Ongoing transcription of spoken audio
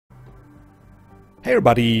Hey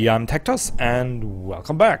everybody, I'm TecToss and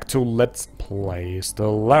welcome back to Let's Play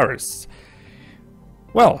Stellaris.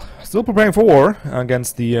 Well, still preparing for war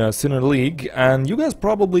against the Sinner League, and you guys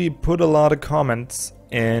probably put a lot of comments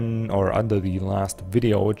in or under the last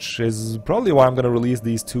video, which is probably why I'm going to release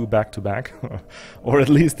these two back to back, or at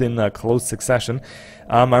least in close succession.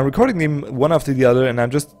 I'm recording them one after the other, and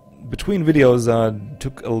I'm just between videos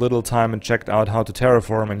took a little time and checked out how to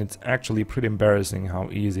terraform, and it's actually pretty embarrassing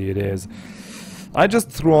how easy it is. I just,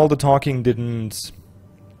 through all the talking, didn't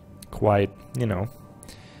quite,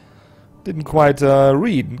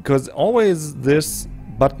 read, because always this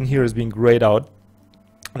button here is being grayed out,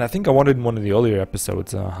 and I think I wanted in one of the earlier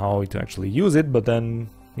episodes how to actually use it, but then,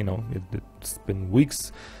 it's been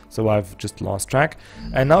weeks, so I've just lost track.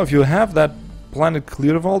 And now if you have that planet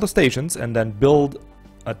cleared of all the stations, and then build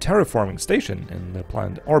a terraforming station in the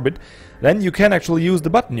planet orbit, then you can actually use the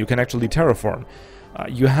button, you can actually terraform.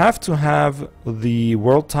 You have to have the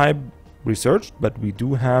world type researched, but we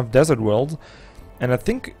do have desert worlds, and I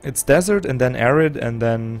think it's desert and then arid, and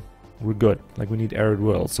then we're good. Like, we need arid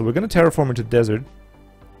worlds, so we're gonna terraform into desert.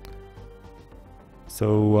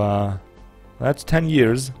 So that's 10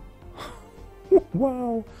 years.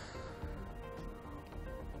 Wow.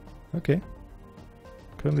 Okay.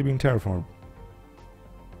 Currently being terraformed.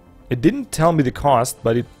 It didn't tell me the cost,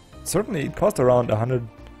 but it cost around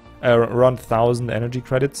 1,000 energy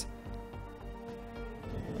credits.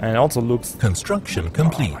 And it also looks... Construction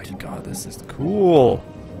complete. Oh my god, this is cool.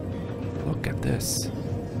 Look at this.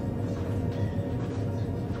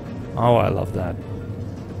 Oh, I love that.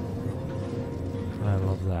 I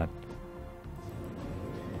love that.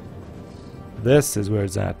 This is where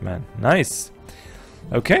it's at, man. Nice.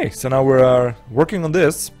 Okay, so now we're working on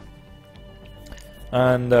this.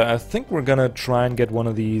 And I think we're gonna try and get one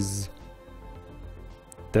of these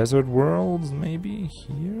desert worlds, maybe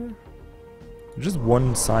here? Just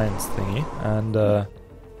one science thingy, and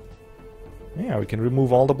yeah, we can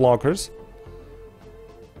remove all the blockers.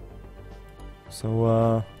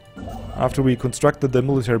 So after we constructed the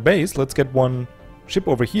military base, let's get one ship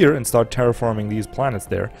over here and start terraforming these planets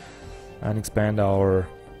there and expand our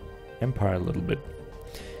empire a little bit.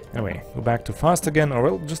 Anyway, go back to fast again, or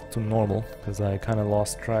well, just to normal, because I kind of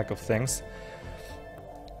lost track of things.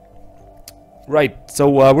 Right, so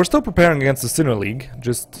we're still preparing against the Sinner League.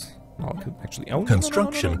 Just, well, actually, oh,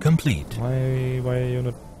 Construction complete. Why are you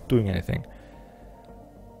not doing anything?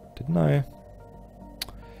 Didn't I?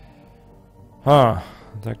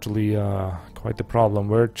 It's actually quite the problem.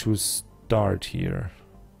 Where to start here?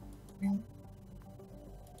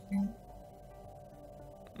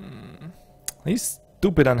 These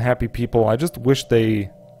stupid, unhappy people. I just wish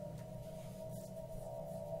they.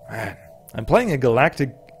 Man, I'm playing a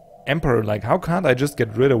galactic emperor, like, how can't I just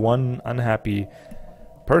get rid of one unhappy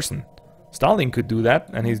person? Stalin could do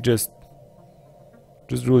that, and he's just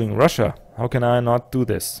ruling Russia. How can I not do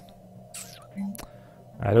this?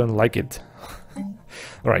 I don't like it.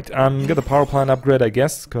 Alright, get the power plant upgrade, I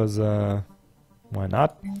guess, because why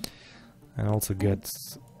not? And also get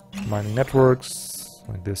mining networks.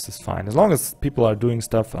 Like, this is fine. As long as people are doing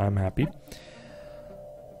stuff, I'm happy.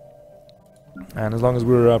 And as long as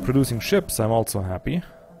we're producing ships, I'm also happy.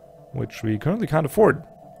 Which we currently can't afford.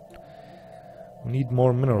 We need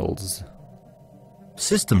more minerals.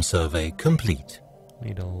 System survey complete.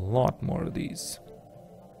 Need a lot more of these.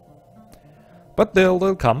 But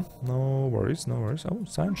they'll come. No worries, no worries. Oh,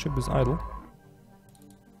 science ship is idle.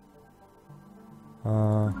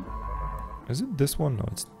 Is it this one? No,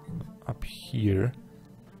 it's up here.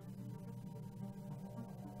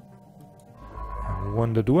 I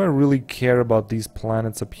wonder, do I really care about these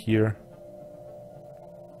planets up here?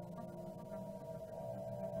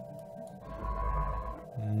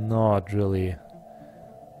 Not really.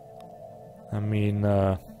 I mean,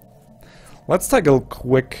 let's take a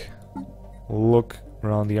quick look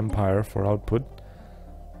around the Empire for output.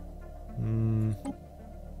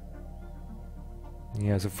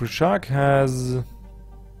 Yeah, so Fushak has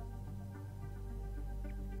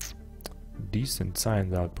decent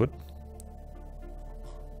science output.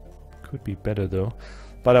 Could be better though.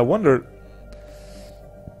 But I wonder,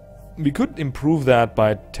 we could improve that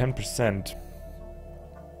by 10%.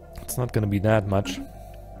 It's not gonna be that much.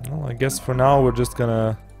 Well, I guess for now we're just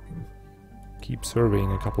gonna keep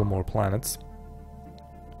surveying a couple more planets.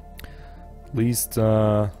 At least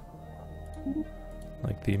like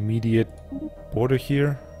the immediate border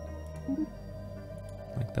here.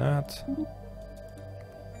 Like that.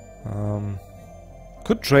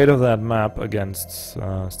 Could trade off that map against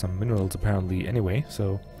some minerals apparently anyway,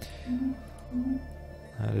 so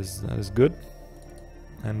that is good.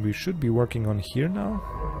 And we should be working on here now.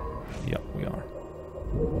 Yeah, we are.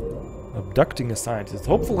 Abducting a scientist.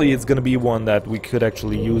 Hopefully it's gonna be one that we could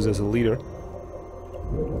actually use as a leader.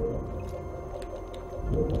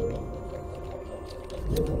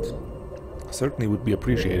 Certainly would be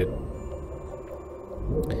appreciated.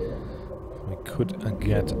 We could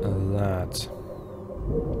get that.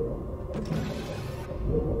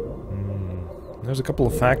 There's a couple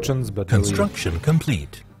of factions, but Construction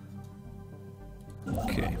complete.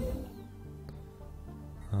 Okay.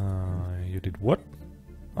 You did what?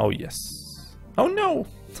 Oh yes. Oh no!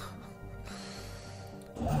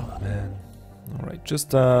 Oh man. Alright,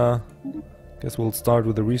 just guess we'll start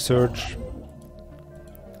with the research.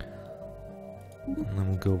 And then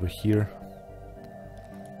we'll go over here.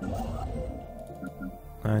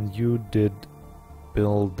 And you did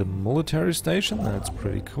build the military station, that's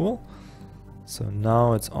pretty cool. So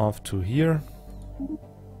now it's off to here.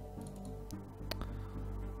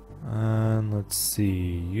 And let's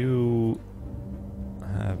see, you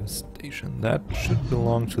have a station. That should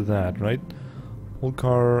belong to that, right?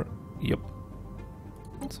 Volcar, yep.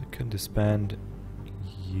 So I can disband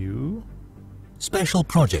you. Special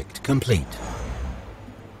project complete.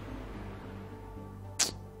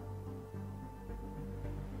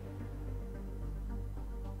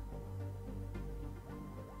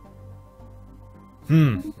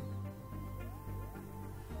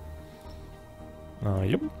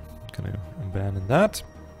 Yep. Gonna abandon that.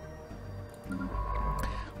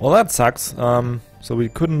 Well, that sucks. So we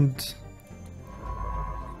couldn't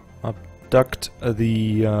abduct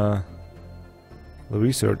the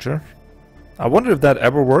researcher. I wonder if that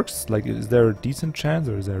ever works. Like, is there a decent chance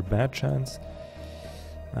or is there a bad chance?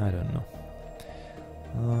 I don't know.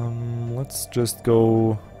 Let's just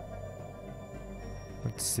go.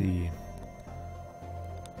 Let's see.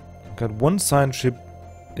 I've got one science ship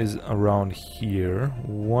is around here.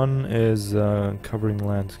 One is covering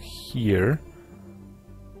land here.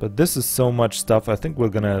 But this is so much stuff. I think we're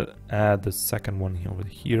gonna add the second one here over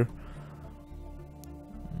here.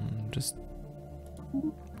 Just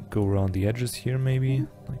go around the edges here, maybe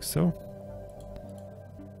like so.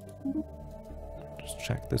 Just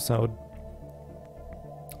check this out.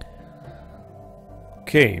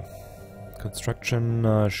 Okay,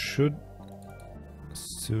 construction should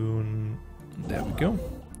soon. There we go.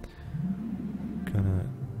 Gonna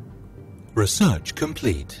research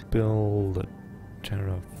complete. Build a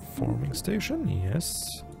terraforming station.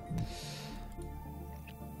 Yes.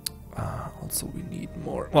 Also, we need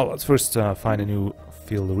more. Well, let's first find a new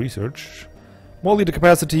field of research. More leader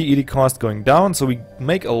capacity, ED cost going down, so we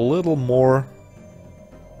make a little more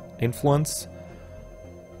influence.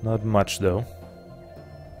 Not much, though.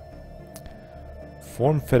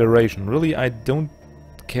 Form Federation. Really, I don't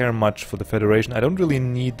care much for the Federation. I don't really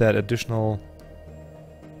need that additional...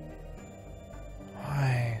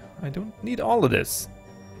 Why? I don't need all of this.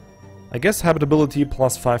 I guess habitability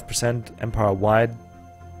plus 5% empire-wide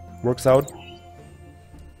works out.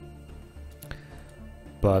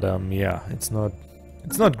 But yeah, it's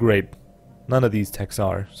not great. None of these techs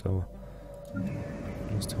are, so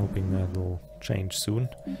just hoping that will change soon.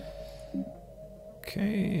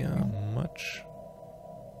 Okay, much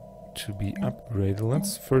to be upgraded.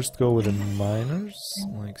 Let's first go with the miners,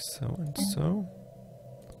 like so and so.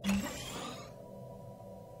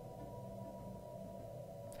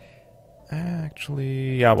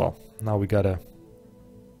 Actually, yeah, well, now we gotta...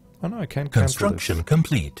 Oh no, I can't cancel Construction this.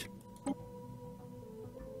 complete.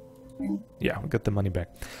 Yeah, we got the money back.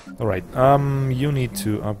 Alright, you need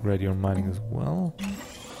to upgrade your mining as well.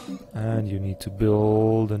 And you need to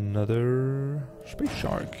build another space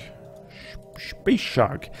shark. Space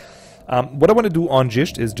shark. What I want to do on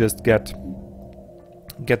Gisht is just get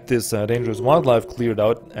this dangerous wildlife cleared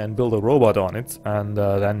out and build a robot on it. And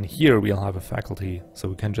then here we'll have a faculty, so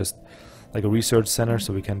we can just... like a research center,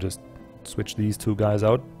 so we can just switch these two guys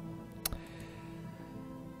out.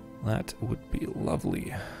 That would be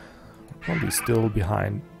lovely. Probably still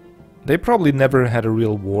behind. They probably never had a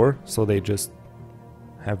real war, so they just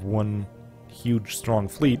have one huge strong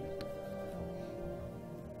fleet.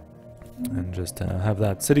 And just have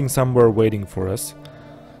that sitting somewhere waiting for us.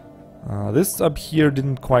 This up here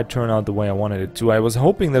didn't quite turn out the way I wanted it to. I was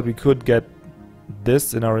hoping that we could get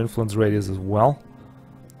this in our influence radius as well.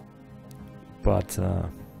 But,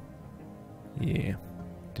 yeah,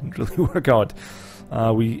 didn't really work out.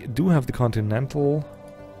 We do have the Continental.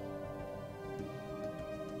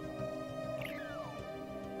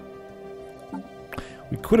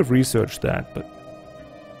 We could have researched that, but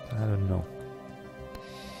I don't know.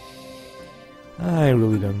 I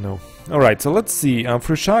really don't know. Alright, so let's see.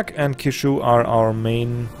 Frishak and Kishu are our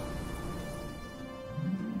main...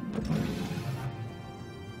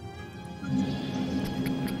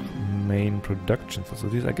 main production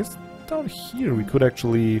facilities. I guess down here we could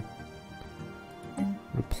actually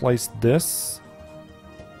replace this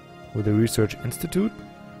with a research institute.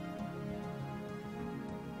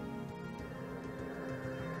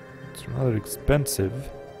 It's rather expensive.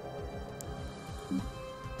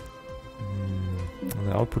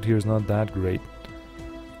 The output here is not that great.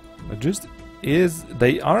 It just is...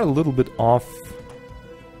 They are a little bit off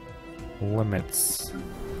limits.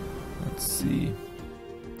 Let's see.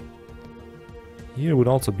 Here would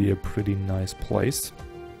also be a pretty nice place.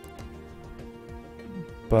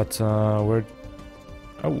 But, where...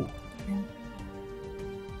 Oh.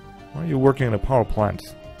 Why are you working in a power plant?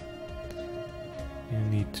 You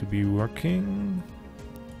need to be working...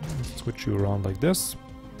 Let's switch you around like this.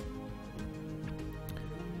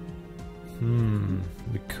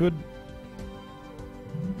 We could...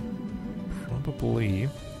 probably...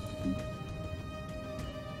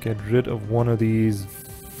 get rid of one of these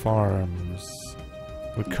farms.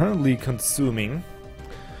 We're currently consuming...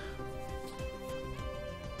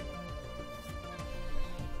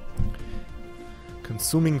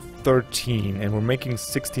 Consuming 13, and we're making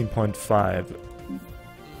 16.5.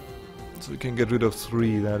 So we can get rid of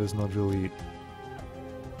 3, that is not really...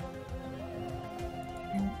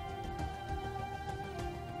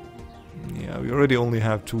 Yeah, we already only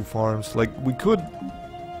have 2 farms. Like, we could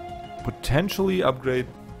potentially upgrade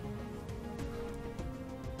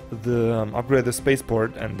the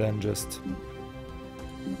spaceport and then just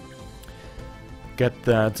get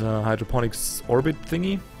that hydroponics orbit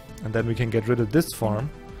thingy, and then we can get rid of this farm.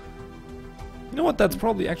 You know what? That's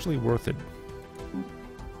probably actually worth it.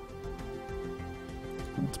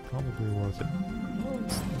 It's probably worth it. Well,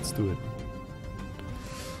 let's do it.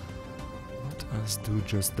 Let us do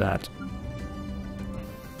just that.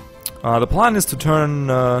 The plan is to turn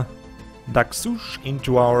Daxush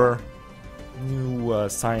into our new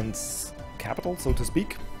science capital, so to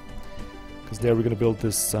speak. Because there we're gonna build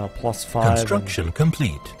this +5. Construction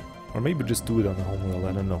complete. Or maybe just do it on the homeworld,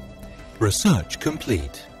 I don't know. Research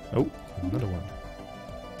complete. Oh, another one.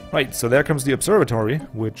 Right, so there comes the observatory,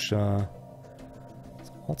 which is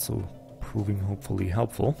also proving hopefully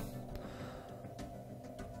helpful.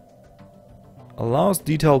 Allows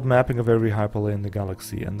detailed mapping of every hyperlane in the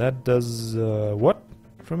galaxy, and that does what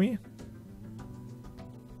for me?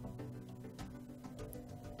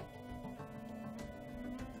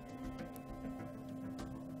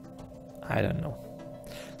 I don't know.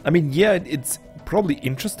 I mean, yeah, it's probably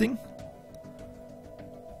interesting,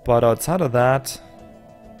 but outside of that,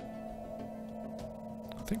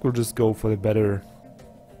 I think we'll just go for the better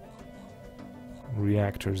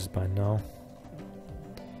reactors by now.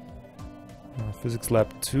 Physics Lab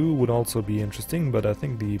 2 would also be interesting, but I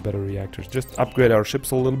think the better reactors. Just upgrade our ships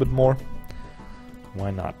a little bit more. Why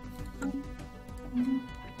not?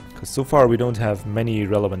 Because so far we don't have many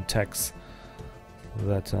relevant techs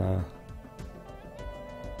that...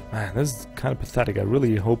 Man, this is kind of pathetic. I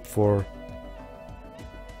really hope for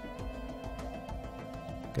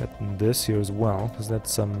getting this here as well, because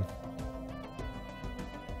that's some...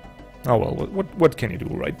 Oh well, what can you do,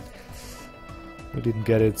 right? We didn't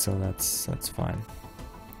get it, so that's fine.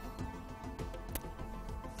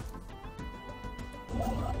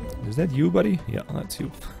 Is that you, buddy? Yeah, that's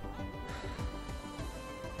you.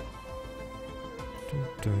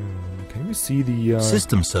 Can we see the...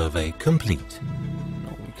 System survey complete. No,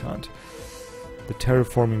 we can't. The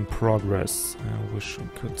terraforming progress. I wish we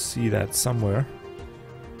could see that somewhere.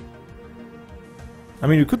 I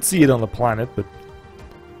mean, you could see it on the planet, but...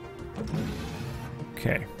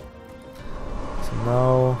 Okay. So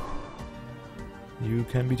now... you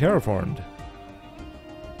can be terraformed.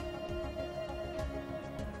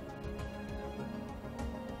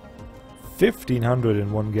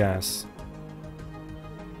 $1,501 gas.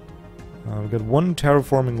 We've got 1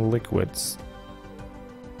 terraforming liquids.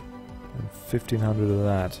 And 1,500 of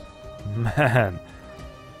that. Man!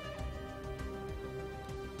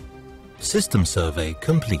 System survey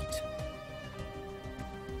complete.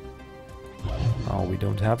 Oh, we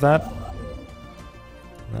don't have that?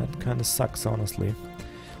 That kind of sucks, honestly.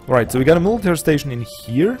 Alright, so we got a military station in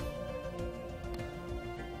here.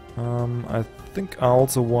 I think I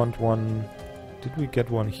also want one... Did we get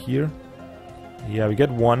one here? Yeah, we get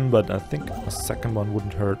one, but I think a second one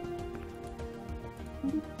wouldn't hurt.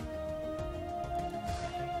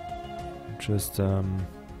 Just, here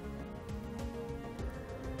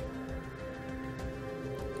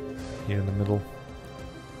in the middle.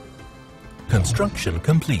 Construction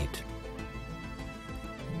complete.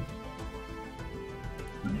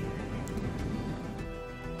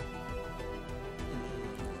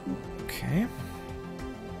 Okay.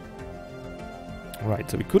 Right,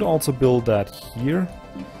 so we could also build that here.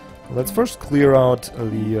 Let's first clear out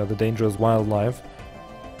the dangerous wildlife.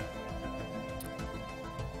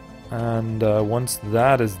 And once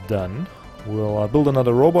that is done, we'll build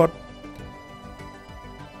another robot.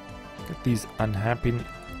 Get these unhappy...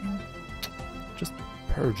 Just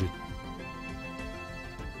purge it.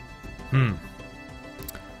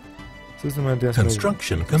 System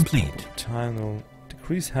Construction complete. Time will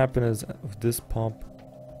decrease happiness of this pop.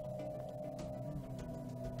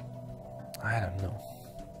 I don't know.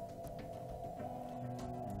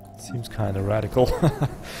 Seems kind of radical.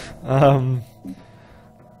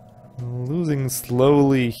 Losing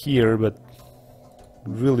slowly here, but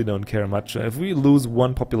really don't care much. If we lose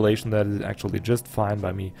one population, that is actually just fine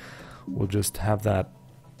by me. We'll just have that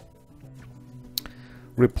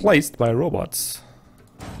replaced by robots.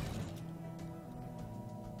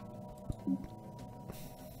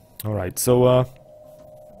 Alright, so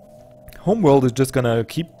Homeworld is just gonna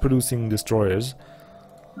keep producing destroyers.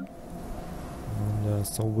 And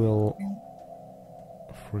so we'll,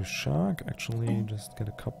 for Shark, actually just get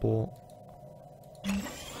a couple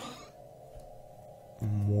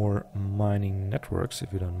more mining networks,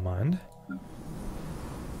 if you don't mind.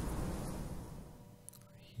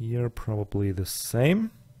 Here, probably the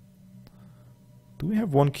same. Do we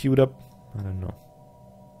have one queued up? I don't know.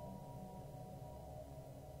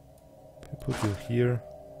 If I put you here.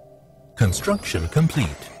 Construction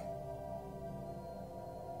complete.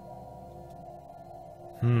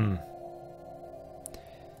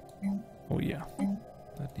 Oh yeah.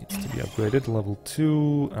 That needs to be upgraded. Level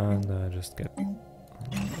 2, and just get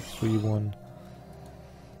 3 one.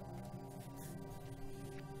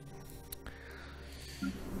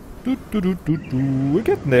 We're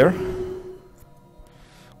getting there.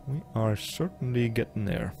 We are certainly getting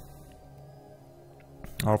there.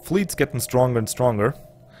 Our fleet's getting stronger and stronger.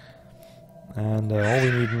 And all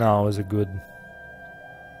we need now is a good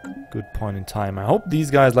point in time. I hope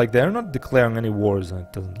these guys, like, they're not declaring any wars,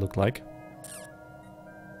 it doesn't look like.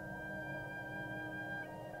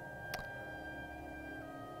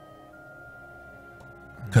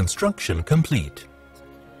 Construction complete.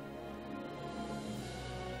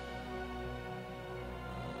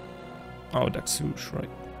 Oh, Daxush, right.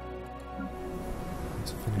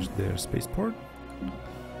 Let's finish their spaceport.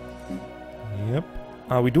 Yep.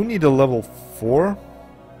 We do need a level 4.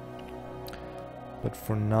 But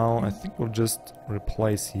for now, I think we'll just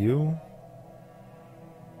replace you.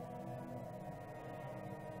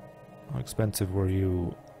 How expensive were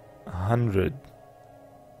you? 100.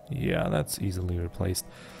 Yeah, that's easily replaced.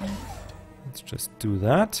 Let's just do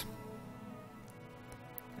that.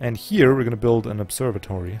 And here we're gonna build an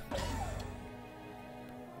observatory.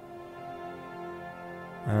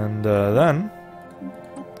 And then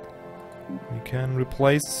we can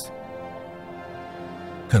replace...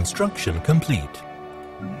 Construction complete.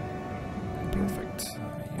 Perfect.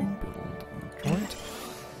 You build a droid.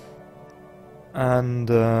 And,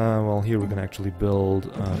 well, here we can actually build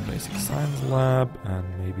a basic science lab and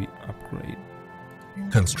maybe upgrade.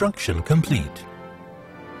 Construction complete.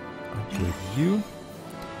 Upgrade you.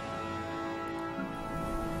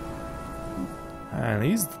 And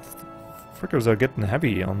these frickers are getting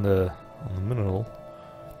heavy on the mineral.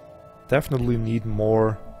 Definitely need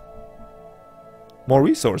more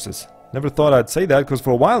resources. Never thought I'd say that, because for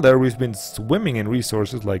a while there we've been swimming in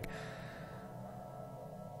resources, like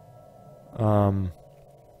and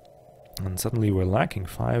suddenly we're lacking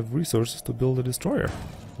 5 resources to build a destroyer,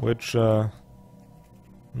 which no,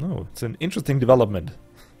 it's an interesting development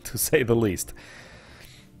to say the least.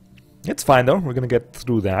 It's fine though, we're gonna get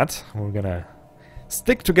through that. We're gonna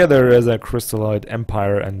stick together as a crystalloid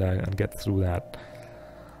empire and get through that.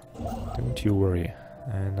 Don't you worry.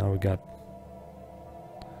 And now we got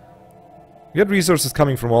resources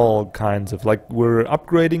coming from all kinds of, like, we're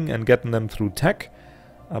upgrading and getting them through tech,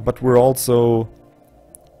 but we're also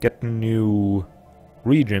getting new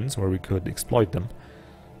regions where we could exploit them.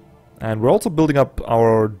 And we're also building up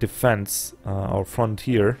our defense, our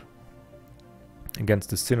frontier against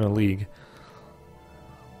the Sinner League.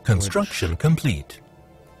 Construction complete.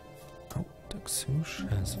 Oh, Daxush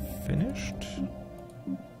has finished.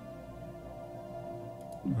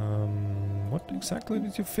 What exactly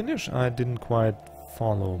did you finish? I didn't quite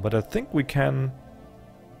follow, but I think we can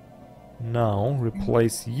now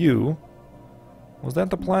replace you. Was that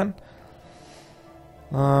the plan?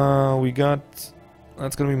 We got...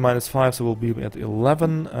 That's gonna be -5, so we'll be at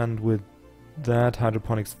 11, and with that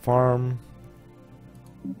hydroponics farm...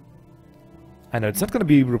 I know, it's not gonna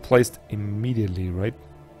be replaced immediately, right?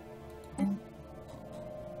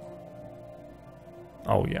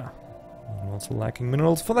 Oh yeah. I'm also lacking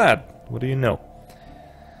minerals for that. What do you know?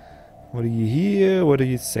 What do you hear? What do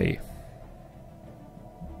you say?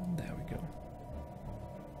 There we go.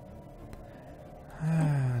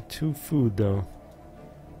 Ah, 2 food though.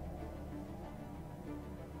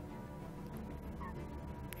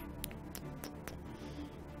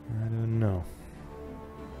 I don't know.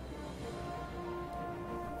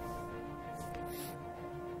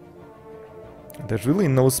 There's really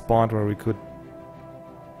no spot where we could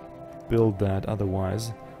build that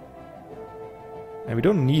otherwise. And we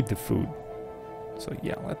don't need the food. So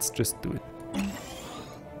yeah, let's just do it.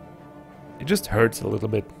 It just hurts a little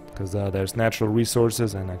bit, because there's natural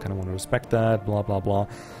resources and I kind of want to respect that, blah blah blah.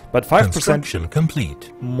 But 5% Construction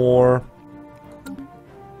complete. more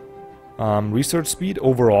research speed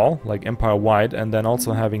overall, like empire-wide, and then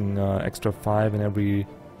also having extra 5 in every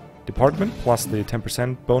department, plus the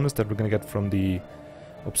 10% bonus that we're gonna get from the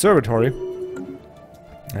observatory.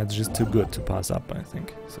 That's just too good to pass up, I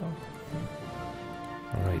think. So,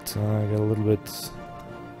 alright, I got a little bit.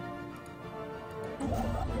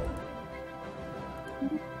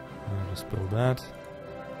 I'll just build that.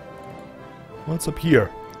 What's up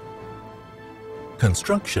here?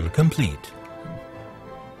 Construction complete.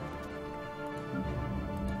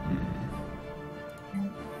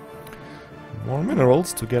 More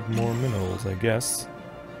minerals to get more minerals, I guess.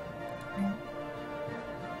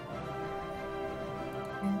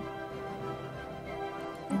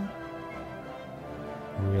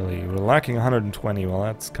 Really, we're lacking 120. Well,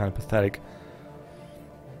 that's kind of pathetic.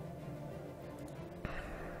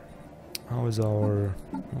 How is our...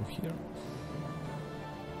 Oh, here.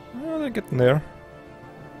 Oh, they're getting there.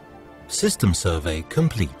 System survey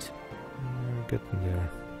complete. They're getting there.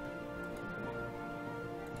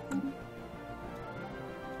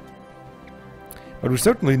 But we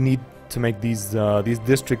certainly need to make these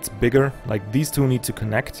districts bigger. Like, these two need to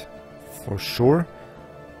connect, for sure.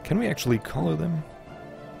 Can we actually color them?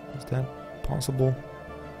 Is that possible?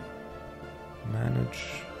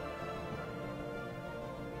 Manage.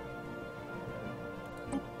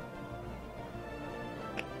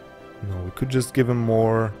 No, we could just give him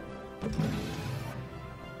more.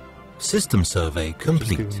 System survey Just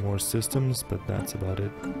complete. give him more systems, but that's about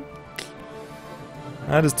it.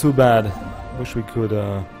 That is too bad. Wish we could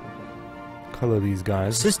color these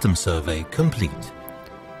guys. System survey complete.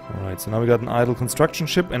 Alright, so now we got an idle construction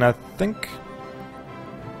ship, and I think...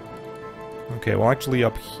 Okay, well actually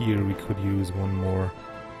up here we could use one more...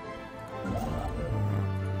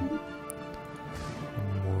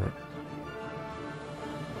 one more...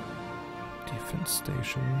 defense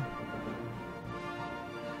station.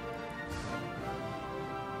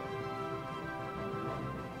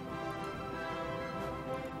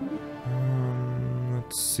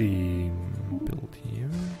 Let's see... build here...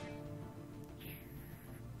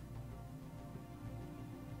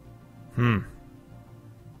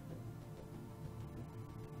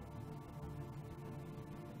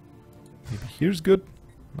 Maybe here's good?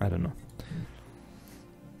 I don't know.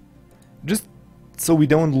 Just so we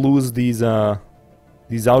don't lose these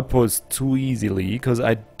outposts too easily, because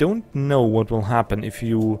I don't know what will happen if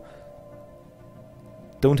you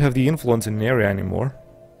don't have the influence in an area anymore.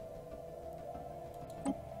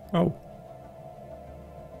 Oh.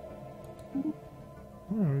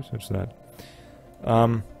 I'll research that.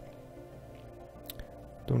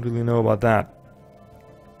 Don't really know about that.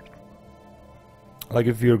 Like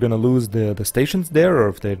if you're gonna lose the stations there, or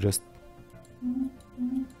if they're just...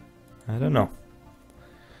 I don't know.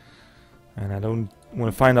 And I don't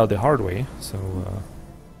want to find out the hard way, so...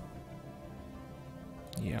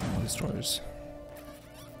 yeah, more destroyers.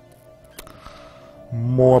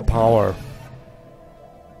 More power.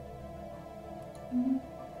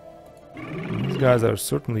 These guys are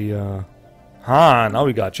certainly... Ha! Now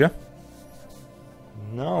we got you.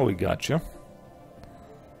 Now we got you.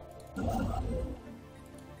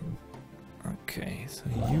 Okay, so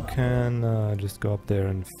you can just go up there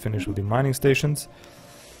and finish with the mining stations.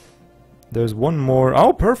 There's one more...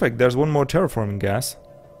 Oh, perfect! There's one more terraforming gas,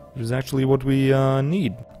 which is actually what we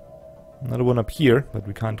need. Another one up here, but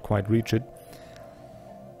we can't quite reach it.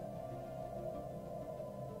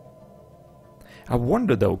 I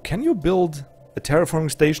wonder though, can you build a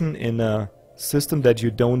terraforming station in a system that you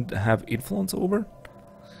don't have influence over?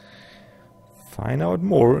 Find out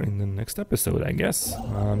more in the next episode, I guess.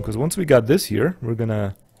 Because once we got this here, we're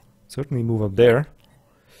gonna certainly move up there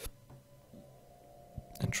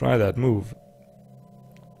and try that move.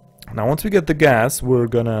 Now, once we get the gas, we're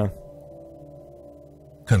gonna...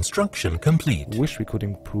 Construction complete. Wish we could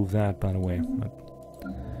improve that, by the way, but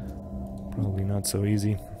probably not so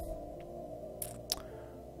easy.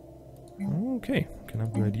 Okay, can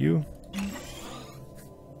upgrade you.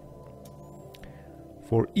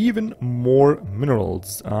 for even more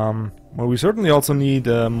minerals. Well, we certainly also need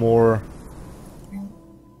more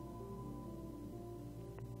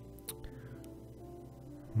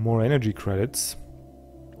energy credits,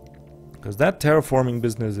 because that terraforming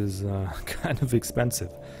business is kind of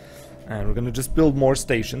expensive. And we're gonna just build more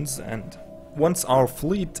stations, and once our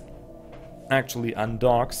fleet actually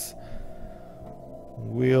undocks,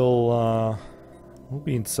 we'll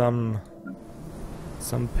be in some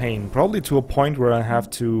pain, probably to a point where I have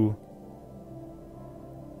to,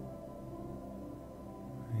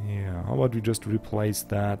 yeah, how about we just replace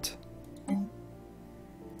that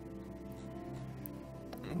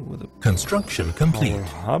with a Construction complete. power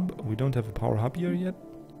hub. We don't have a power hub here yet.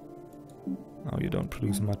 Oh, you don't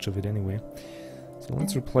produce much of it anyway. So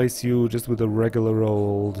let's replace you just with a regular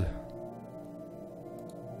old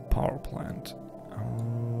power plant.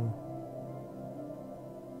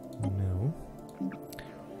 No.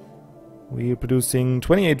 We are producing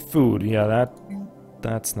 28 food. Yeah,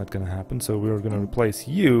 that's not gonna happen. So we're gonna replace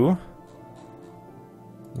you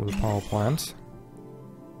with a power plant.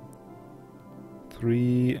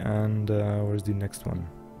 3, and where's the next one?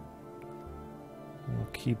 We'll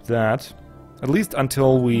keep that. At least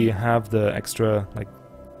until we have the extra, like,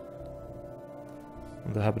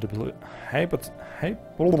 the habitability.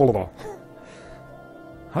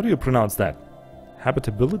 How do you pronounce that?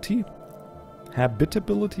 Habitability?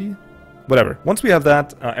 Habitability? Whatever. Once we have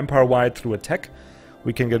that empire-wide through a tech,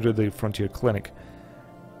 we can get rid of the frontier clinic.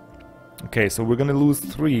 Okay, so we're gonna lose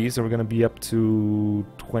 3, so we're gonna be up to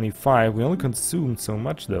 25. We only consumed so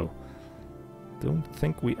much, though. Don't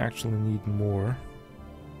think we actually need more.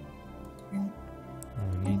 Oh,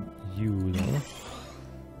 we need you, though.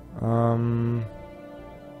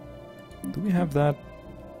 Do we have that?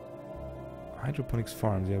 Hydroponics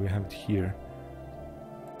farms, yeah, we have it here.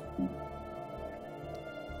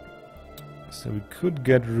 So we could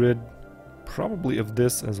get rid, probably, of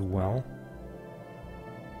this as well.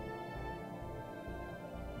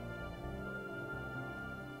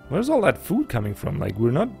 Where's all that food coming from? Like,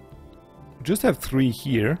 we just have 3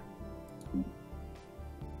 here.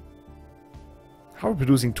 How are we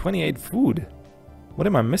producing 28 food? What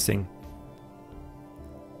am I missing?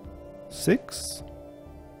 6?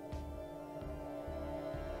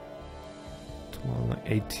 12,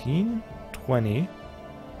 18? 20?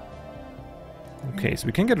 Okay, so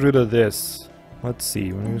we can get rid of this. Let's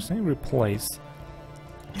see, when we say replace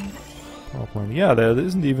power plant, yeah, there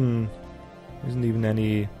isn't even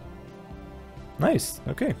any. Nice.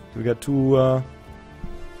 Okay, so we got two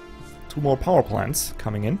more power plants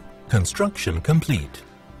coming in. Construction complete.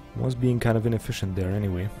 Was being kind of inefficient there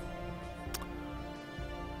anyway.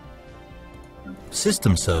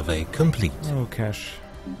 System survey complete. Oh, cache.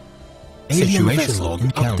 Alien Situation vessel log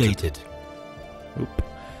encountered. updated. Oop.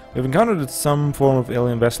 We've encountered some form of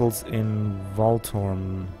alien vessels in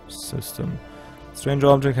Voltorm system. Strange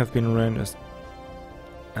objects have been arranged as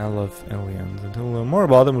Aleph aliens. Until we learn more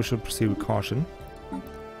about them, we should proceed with caution.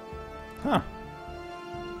 Huh.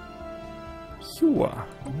 Hua.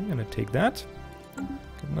 I'm gonna take that.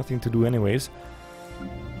 Got nothing to do anyways.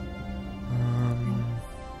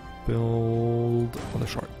 Build the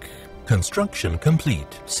shark. Construction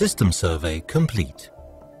complete. System survey complete.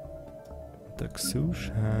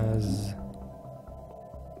 Daxush has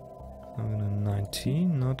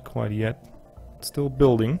 19, not quite yet. Still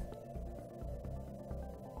building.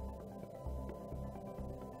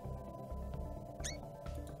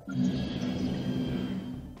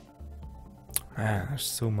 Man, there's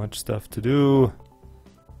so much stuff to do.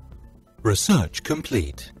 Research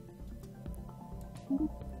complete.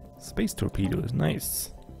 Space torpedoes,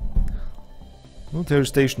 nice. Military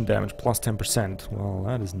station damage plus 10%. Well,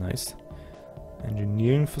 that is nice.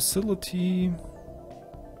 Engineering facility.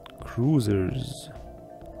 Cruisers.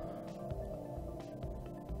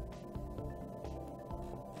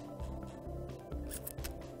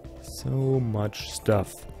 So much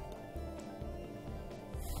stuff.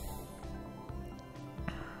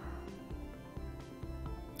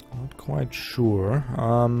 Not quite sure.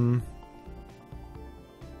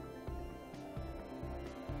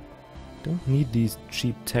 Don't need these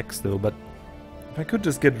cheap techs though, but if I could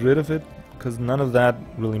just get rid of it, because none of that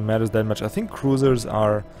really matters that much. I think cruisers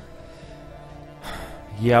are...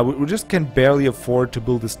 yeah, we just can barely afford to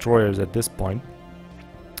build destroyers at this point.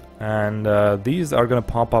 And these are gonna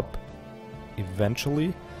pop up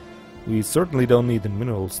eventually. We certainly don't need the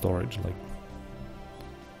mineral storage, like,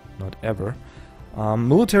 not ever.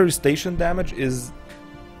 Military station damage is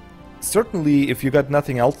certainly, if you got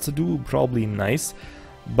nothing else to do, probably nice.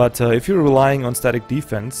 But if you're relying on static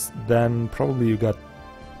defense, then probably you got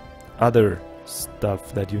other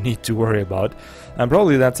stuff that you need to worry about. And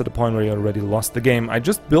probably that's at the point where you already lost the game. I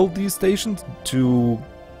just built these stations to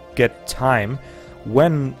get time.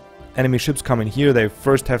 When enemy ships come in here, they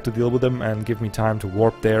first have to deal with them and give me time to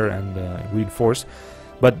warp there and reinforce.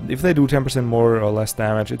 But if they do 10% more or less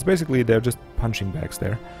damage, it's basically they're just punching bags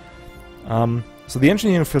there. So the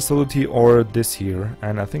engineering facility or this here,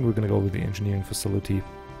 and I think we're gonna go with the engineering facility.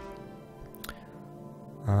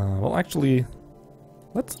 Well, actually,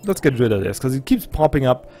 let's get rid of this because it keeps popping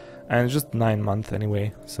up, and it's just 9 months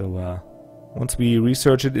anyway. So once we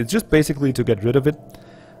research it, it's just basically to get rid of it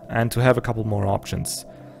and to have a couple more options.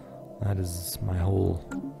 That is my whole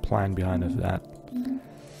plan behind of that.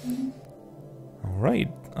 All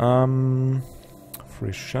right.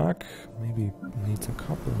 Free shock. Maybe needs a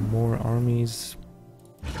couple more armies.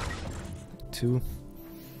 2.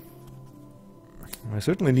 I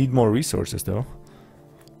certainly need more resources though.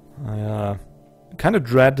 I kind of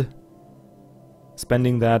dread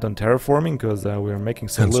spending that on terraforming because we're making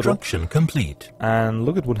so little. Construction complete. And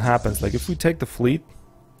look at what happens. Like if we take the fleet,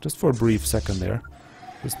 just for a brief second there,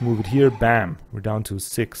 just move it here, bam, we're down to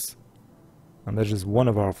 6. And that's just one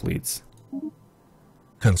of our fleets.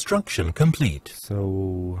 Construction complete.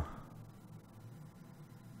 So...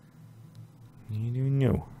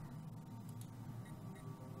 no.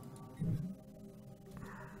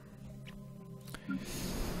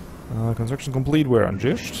 Construction complete, we're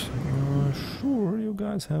unjust. Sure, you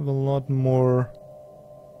guys have a lot more.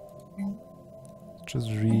 Just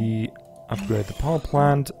upgrade the power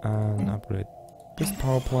plant and upgrade this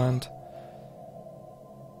power plant.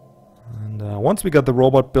 And once we got the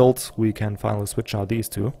robot built, we can finally switch out these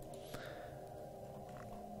two.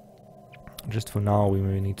 Just for now, we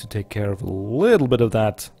may need to take care of a little bit of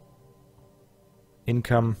that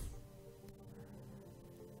income.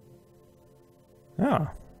 Yeah.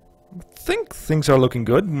 I think things are looking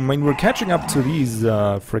good. I mean, we're catching up to these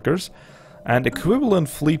frickers, and equivalent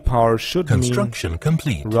fleet power should Construction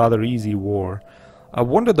complete. Rather easy war. I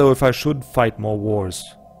wonder though if I should fight more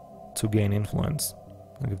wars to gain influence.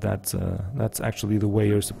 Like if that's actually the way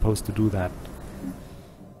you're supposed to do that.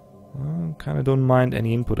 Kind of don't mind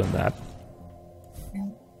any input on that.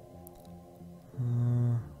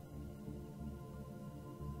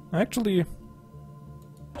 Actually,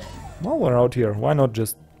 while we're out here, why not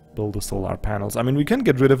just build the solar panels? I mean, we can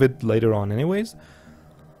get rid of it later on anyways,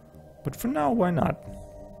 but for now, why not?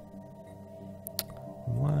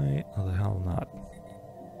 Why the hell not?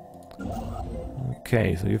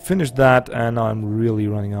 Okay, so you finished that, and now I'm really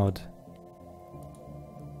running out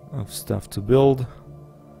of stuff to build.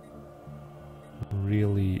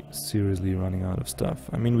 Really seriously running out of stuff.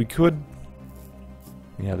 I mean, we could...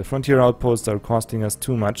 Yeah, the frontier outposts are costing us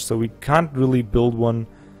too much, so we can't really build one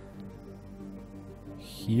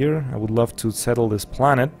here. I would love to settle this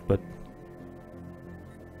planet, but...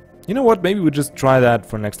 You know what? Maybe we just try that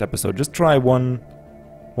for next episode. Just try one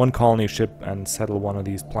colony ship and settle one of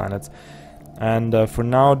these planets. And for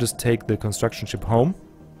now, just take the construction ship home.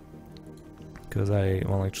 Because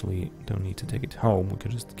well, actually, don't need to take it home. We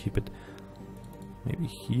could just keep it maybe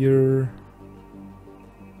here.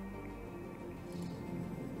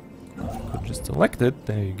 Could just select it.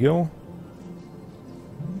 There you go.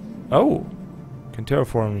 Oh! Can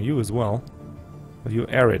terraform you as well. But you're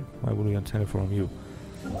arid. Why would we terraform you?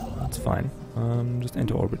 That's fine. Just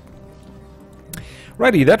enter orbit.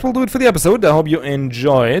 Righty, that will do it for the episode. I hope you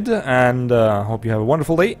enjoyed, and hope you have a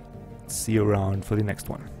wonderful day. See you around for the next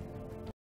one.